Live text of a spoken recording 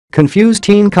Confused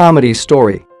teen comedy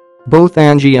story. Both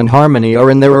Angie and Harmony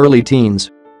are in their early teens.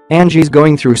 Angie's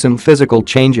going through some physical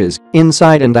changes,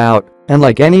 inside and out, and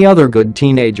like any other good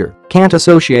teenager, can't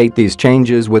associate these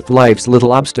changes with life's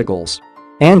little obstacles.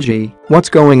 Angie, what's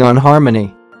going on,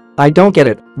 Harmony? I don't get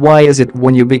it, why is it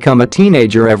when you become a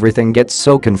teenager everything gets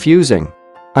so confusing?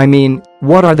 I mean,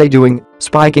 what are they doing,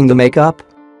 spiking the makeup?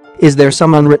 Is there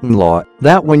some unwritten law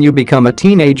that when you become a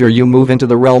teenager you move into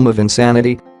the realm of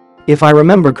insanity? If I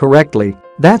remember correctly,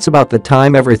 that's about the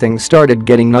time everything started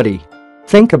getting nutty.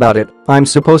 Think about it, I'm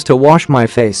supposed to wash my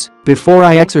face before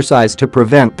I exercise to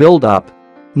prevent buildup.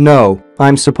 No,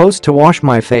 I'm supposed to wash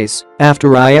my face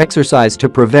after I exercise to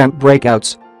prevent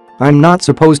breakouts. I'm not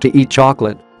supposed to eat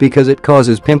chocolate because it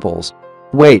causes pimples.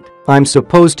 Wait, I'm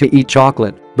supposed to eat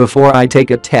chocolate before I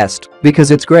take a test because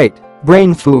it's great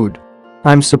brain food.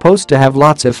 I'm supposed to have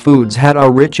lots of foods that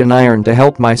are rich in iron to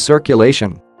help my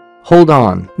circulation. Hold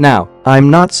on, now,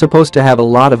 I'm not supposed to have a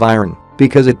lot of iron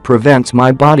because it prevents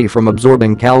my body from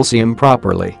absorbing calcium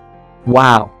properly.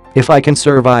 Wow, if I can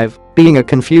survive being a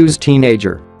confused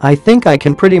teenager, I think I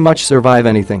can pretty much survive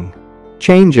anything.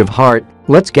 Change of heart,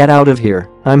 let's get out of here,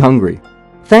 I'm hungry.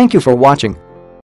 Thank you for watching.